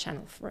the right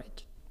channel for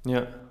it.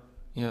 Yeah,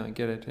 I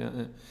get it.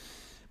 Yeah.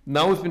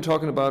 Now we've been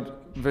talking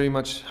about very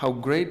much how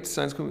great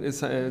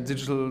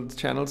digital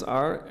channels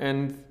are,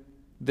 and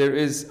there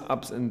is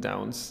ups and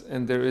downs,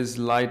 and there is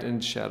light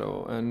and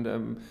shadow,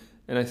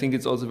 and I think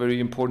it's also very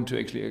important to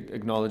actually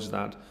acknowledge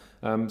that.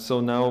 So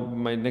now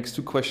my next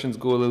two questions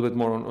go a little bit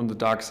more on the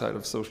dark side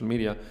of social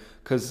media,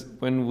 because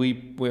when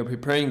we were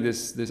preparing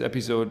this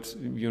episode,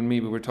 you and me,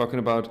 we were talking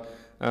about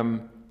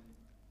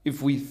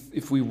if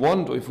we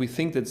want, or if we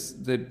think that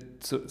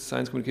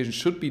science communication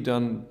should be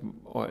done,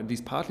 or at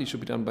least partly should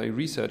be done by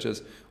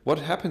researchers, what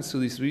happens to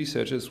these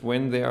researchers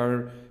when they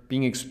are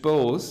being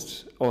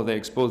exposed, or they're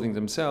exposing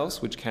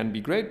themselves, which can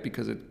be great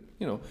because it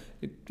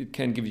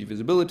can give you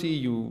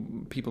visibility.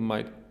 People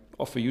might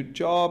offer you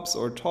jobs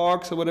or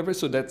talks or whatever.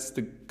 So that's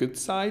the good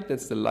side.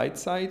 That's the light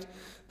side,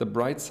 the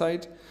bright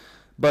side.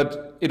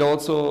 But it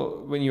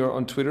also, when you're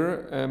on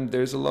Twitter,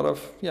 there's a lot of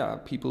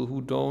people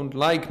who don't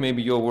like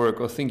maybe your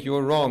work or think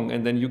you're wrong,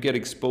 and then you get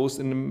exposed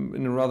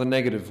in a rather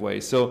negative way.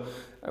 So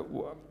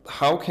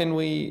how can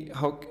we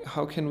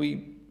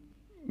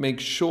make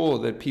sure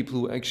that people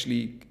who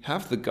actually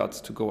have the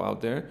guts to go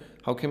out there,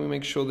 how can we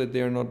make sure that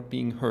they're not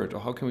being hurt, or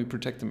how can we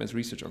protect them as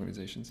research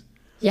organizations?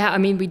 Yeah,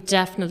 we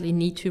definitely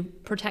need to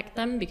protect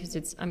them, because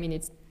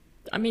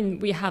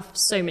we have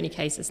so many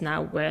cases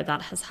now where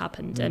that has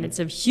happened, and it's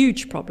a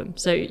huge problem.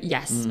 So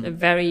yes, a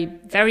very,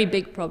 very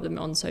big problem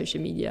on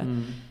social media,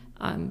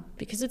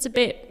 because it's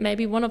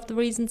maybe one of the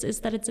reasons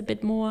is that it's a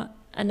bit more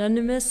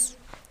anonymous.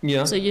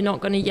 Yeah. So you're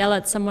not going to yell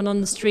at someone on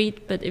the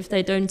street, but if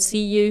they don't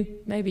see you,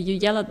 maybe you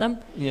yell at them.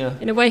 Yeah.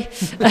 In a way.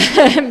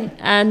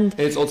 And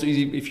it's also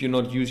easy if you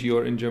not use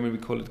in German we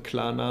call it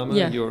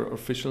Klarname, your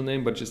official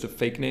name, but just a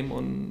fake name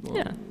on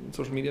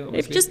social media.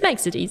 Obviously. It just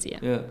makes it easier.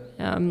 Yeah.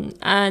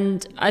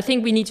 And I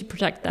think we need to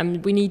protect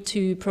them. We need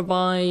to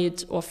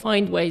provide or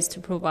find ways to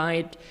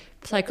provide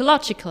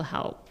psychological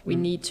help. We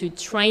need to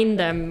train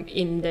them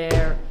in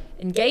their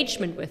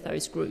engagement with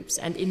those groups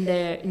and in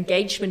their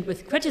engagement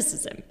with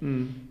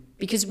criticism.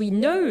 Because we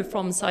know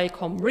from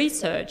psychom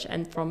research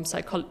and from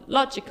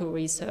psychological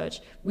research,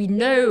 we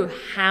know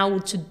how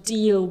to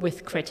deal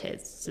with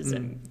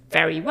criticism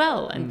very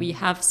well, and we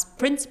have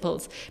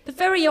principles. But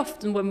very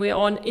often when we're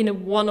in a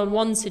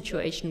one-on-one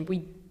situation,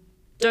 we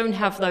don't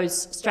have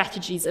those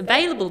strategies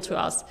available to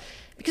us.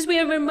 Because we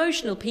are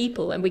emotional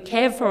people and we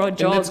care for our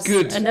jobs.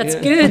 And that's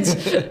good.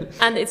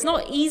 And it's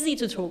not easy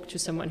to talk to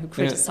someone who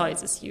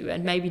criticizes you,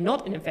 and maybe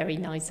not in a very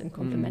nice and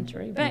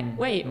complimentary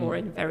way or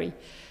in a very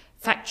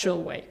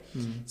factual way.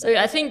 So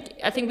I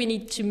think we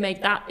need to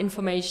make that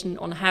information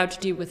on how to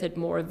deal with it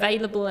more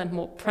available and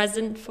more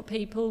present for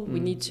people. We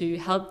need to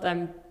help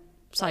them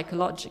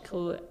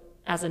psychological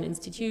as an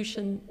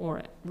institution,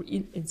 or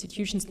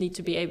institutions need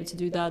to be able to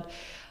do that.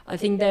 I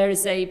think there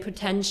is a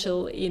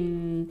potential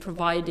in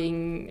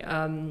providing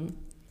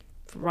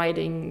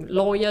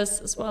lawyers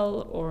as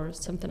well, or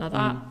something like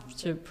that,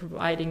 to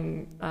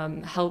providing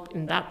help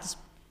in that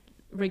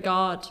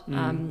regard.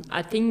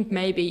 I think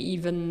maybe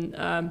even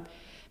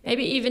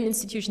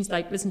institutions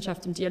like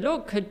Wissenschaft im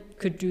Dialog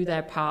could do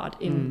their part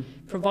in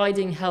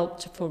providing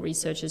help for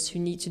researchers who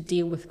need to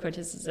deal with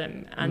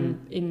criticism,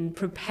 and in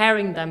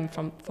preparing them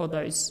for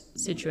those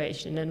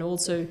situations, and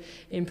also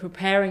in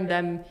preparing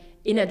them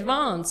in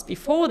advance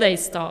before they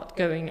start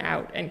going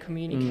out and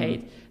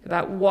communicate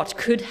about what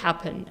could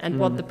happen and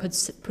what the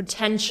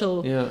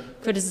potential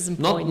criticism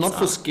points not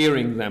for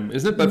scaring them,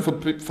 isn't it? But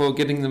for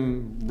getting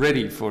them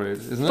ready for it,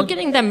 isn't it? For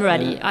getting them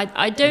ready.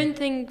 I don't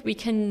think we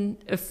can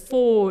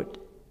afford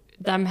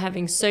them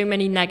having so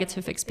many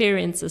negative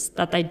experiences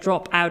that they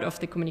drop out of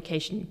the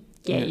communication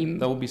game.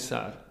 That would be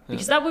sad.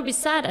 Because that would be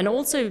sad. And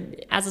also,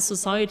 as a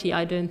society,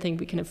 I don't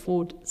think we can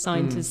afford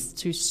scientists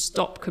to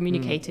stop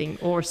communicating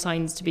or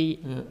science to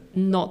be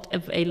not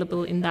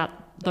available in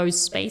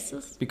those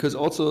spaces. Because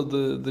also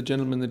the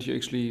gentleman that you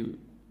actually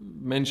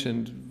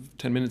mentioned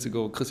 10 minutes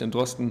ago, Christian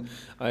Drosten,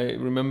 I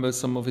remember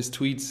some of his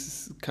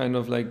tweets kind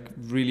of like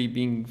really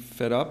being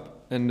fed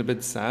up and a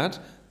bit sad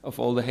of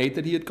all the hate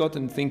that he had got,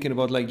 and thinking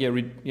about like,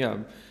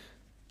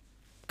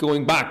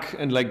 going back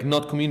and like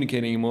not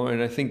communicating anymore.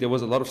 And I think there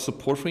was a lot of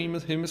support for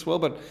him as well.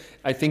 But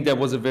I think that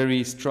was a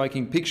very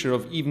striking picture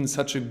of even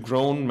such a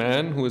grown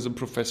man who is a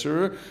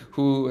professor,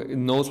 who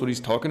knows what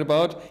he's talking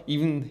about.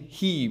 Even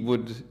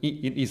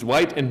he's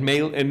white and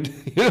male, and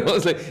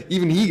it's like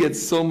even he gets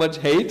so much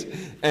hate,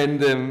 and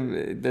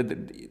that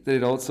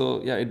it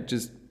also it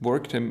just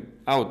worked him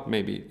out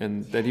maybe,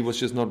 and that he was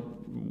just not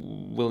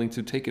willing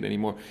to take it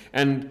anymore.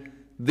 And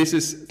this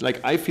is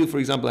like, I feel, for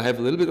example, I have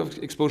a little bit of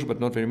exposure, but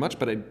not very much,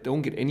 but I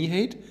don't get any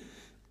hate.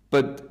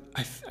 But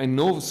I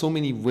know so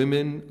many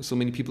women, so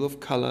many people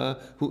of color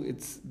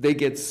they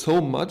get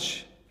so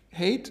much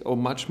hate, or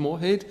much more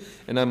hate.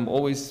 And I'm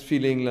always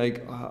feeling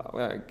like,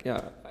 I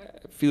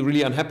feel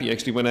really unhappy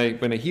actually when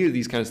I hear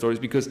these kind of stories,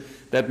 because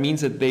that means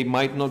that they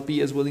might not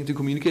be as willing to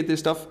communicate their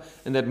stuff,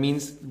 and that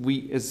means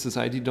we as a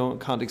society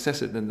can't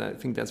access it, and I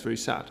think that's very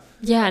sad.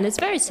 Yeah, and it's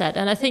very sad,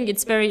 and I think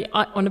it's very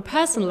on a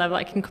personal level.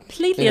 I can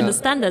completely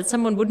understand that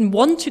someone wouldn't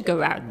want to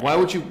go out there. Why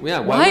would you? Yeah,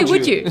 why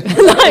would you?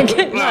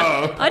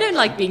 I don't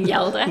like being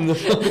yelled at.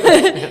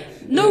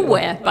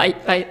 Nowhere,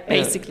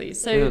 basically.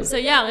 So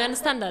I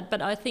understand that,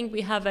 but I think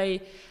we have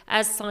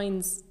as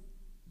science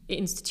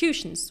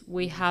institutions,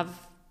 we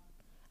have,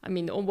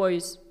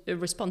 always a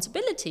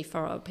responsibility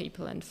for our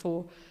people and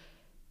for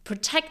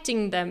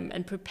protecting them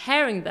and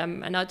preparing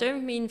them. And I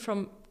don't mean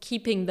from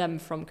keeping them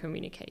from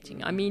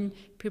communicating. I mean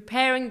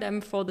preparing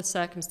them for the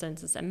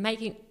circumstances and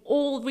making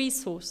all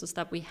resources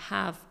that we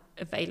have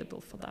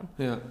available for them.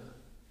 Yeah,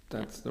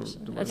 that's the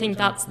I think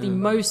that's the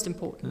most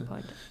important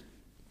point.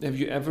 Have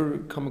you ever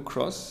come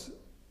across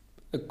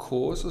a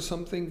course or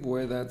something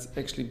where that's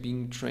actually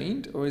being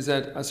trained? Or is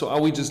that, so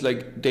are we just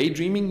like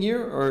daydreaming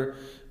here, or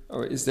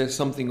is there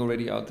something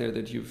already out there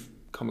that you've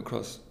come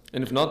across?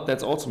 And if not,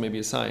 that's also maybe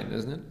a sign,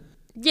 isn't it?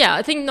 Yeah,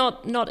 I think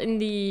not in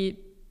the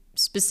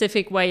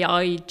specific way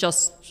I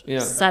just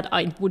said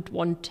I would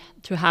want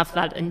to have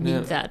that and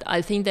need that.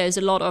 I think there's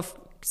a lot of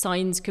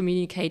science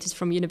communicators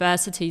from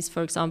universities,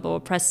 for example, or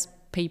press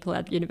people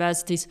at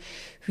universities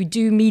who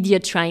do media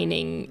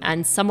training,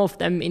 and some of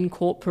them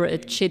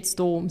incorporate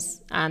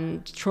shitstorms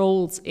and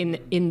trolls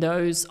in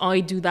those. I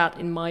do that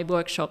in my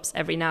workshops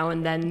every now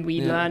and then.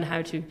 We learn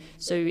how to,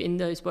 so in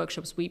those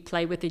workshops we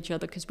play with each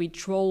other because we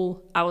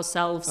troll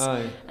ourselves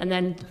and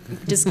then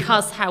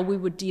discuss how we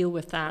would deal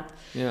with that.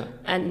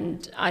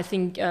 And I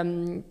think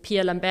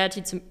Pia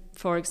Lamberti,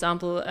 for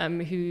example,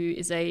 who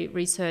is a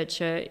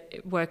researcher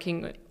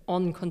working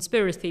on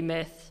conspiracy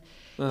myth,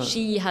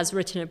 she has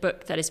written a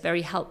book that is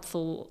very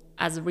helpful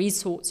as a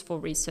resource for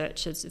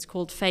researchers. It's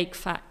called Fake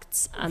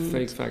Facts.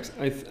 Fake Facts.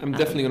 I'm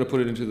definitely going to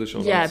put it into the show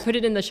notes. Yeah, put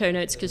it in the show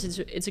notes because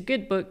it's a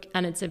good book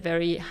and it's a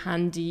very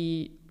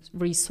handy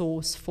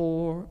resource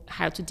for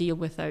how to deal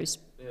with those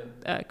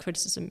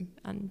criticism.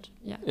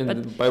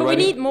 But we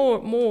need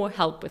more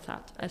help with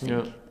that, I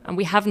think. And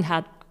we haven't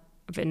had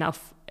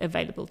enough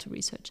available to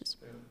researchers.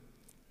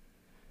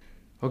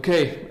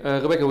 Okay,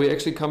 Rebecca, we're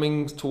actually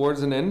coming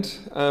towards an end,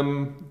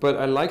 but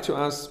I like to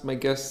ask my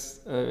guests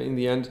in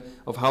the end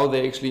of how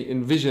they actually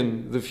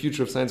envision the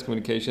future of science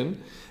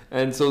communication.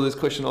 And so this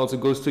question also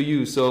goes to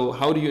you. So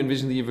how do you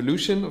envision the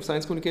evolution of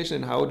science communication,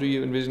 and how do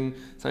you envision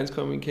science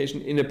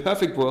communication in a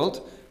perfect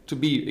world to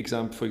be,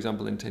 for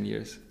example, in 10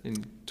 years, in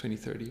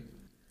 2030?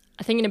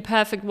 I think in a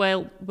perfect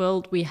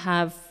world, we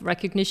have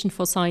recognition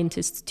for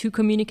scientists to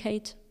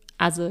communicate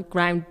as a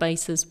ground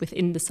basis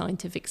within the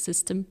scientific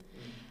system.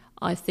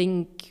 I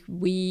think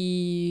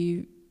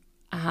we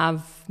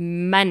have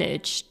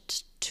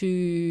managed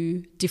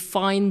to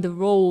define the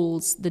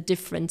roles the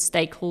different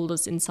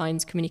stakeholders in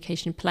science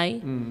communication play.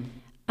 And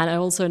I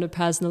also, on a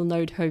personal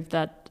note, hope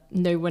that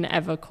no one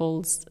ever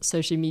calls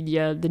social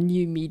media the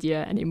new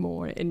media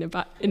anymore in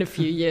a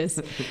few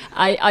years.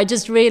 I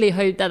just really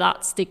hope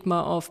that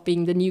stigma of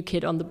being the new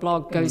kid on the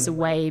block goes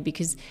away,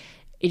 because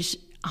it's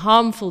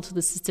harmful to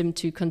the system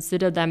to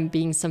consider them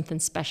being something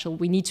special.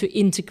 We need to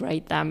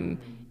integrate them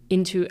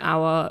into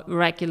our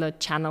regular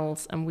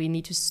channels, and we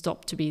need to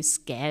stop to be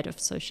scared of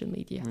social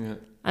media. Yeah.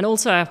 And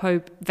also, I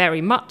hope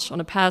very much,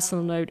 on a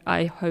personal note,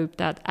 I hope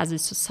that as a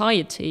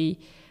society,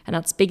 and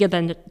that's bigger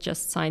than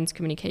just science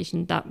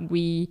communication, that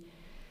we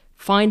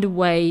find a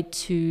way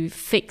to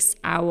fix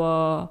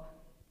our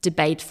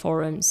debate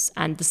forums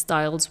and the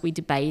styles we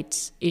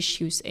debate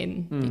issues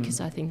in,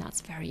 because I think that's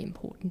very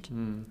important.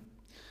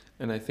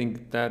 And I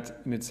think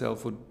that in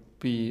itself would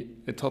be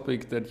a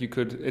topic that you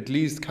could at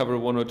least cover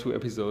 1 or 2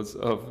 episodes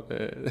of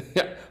the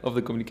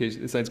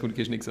Science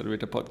Communication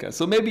Accelerator podcast.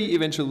 So maybe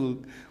eventually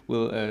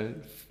we'll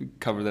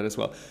cover that as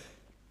well.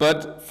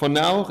 But for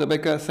now,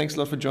 Rebecca, thanks a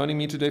lot for joining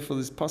me today for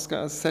this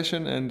podcast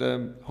session,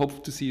 and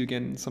hope to see you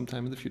again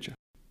sometime in the future.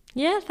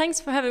 Yeah,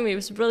 thanks for having me. It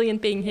was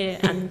brilliant being here,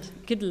 and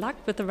good luck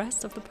with the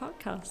rest of the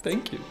podcast.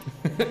 Thank you.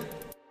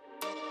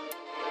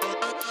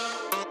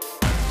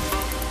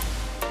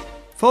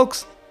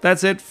 Folks,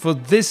 that's it for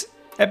this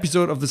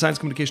episode of the Science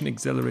Communication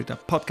Accelerator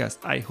podcast.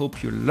 I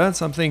hope you learned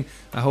something.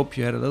 I hope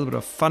you had a little bit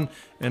of fun,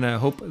 and I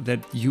hope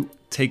that you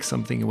take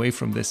something away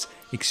from this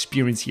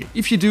experience here.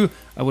 If you do,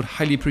 I would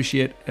highly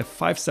appreciate a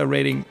 5-star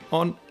rating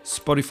on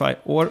Spotify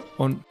or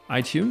on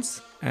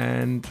iTunes.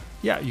 And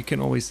yeah, you can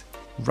always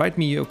write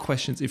me your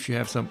questions if you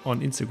have some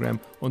on Instagram,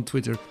 on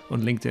Twitter,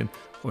 on LinkedIn,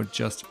 or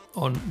just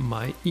on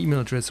my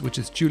email address, which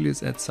is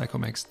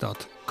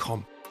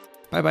julius@psychomax.com.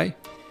 Bye bye.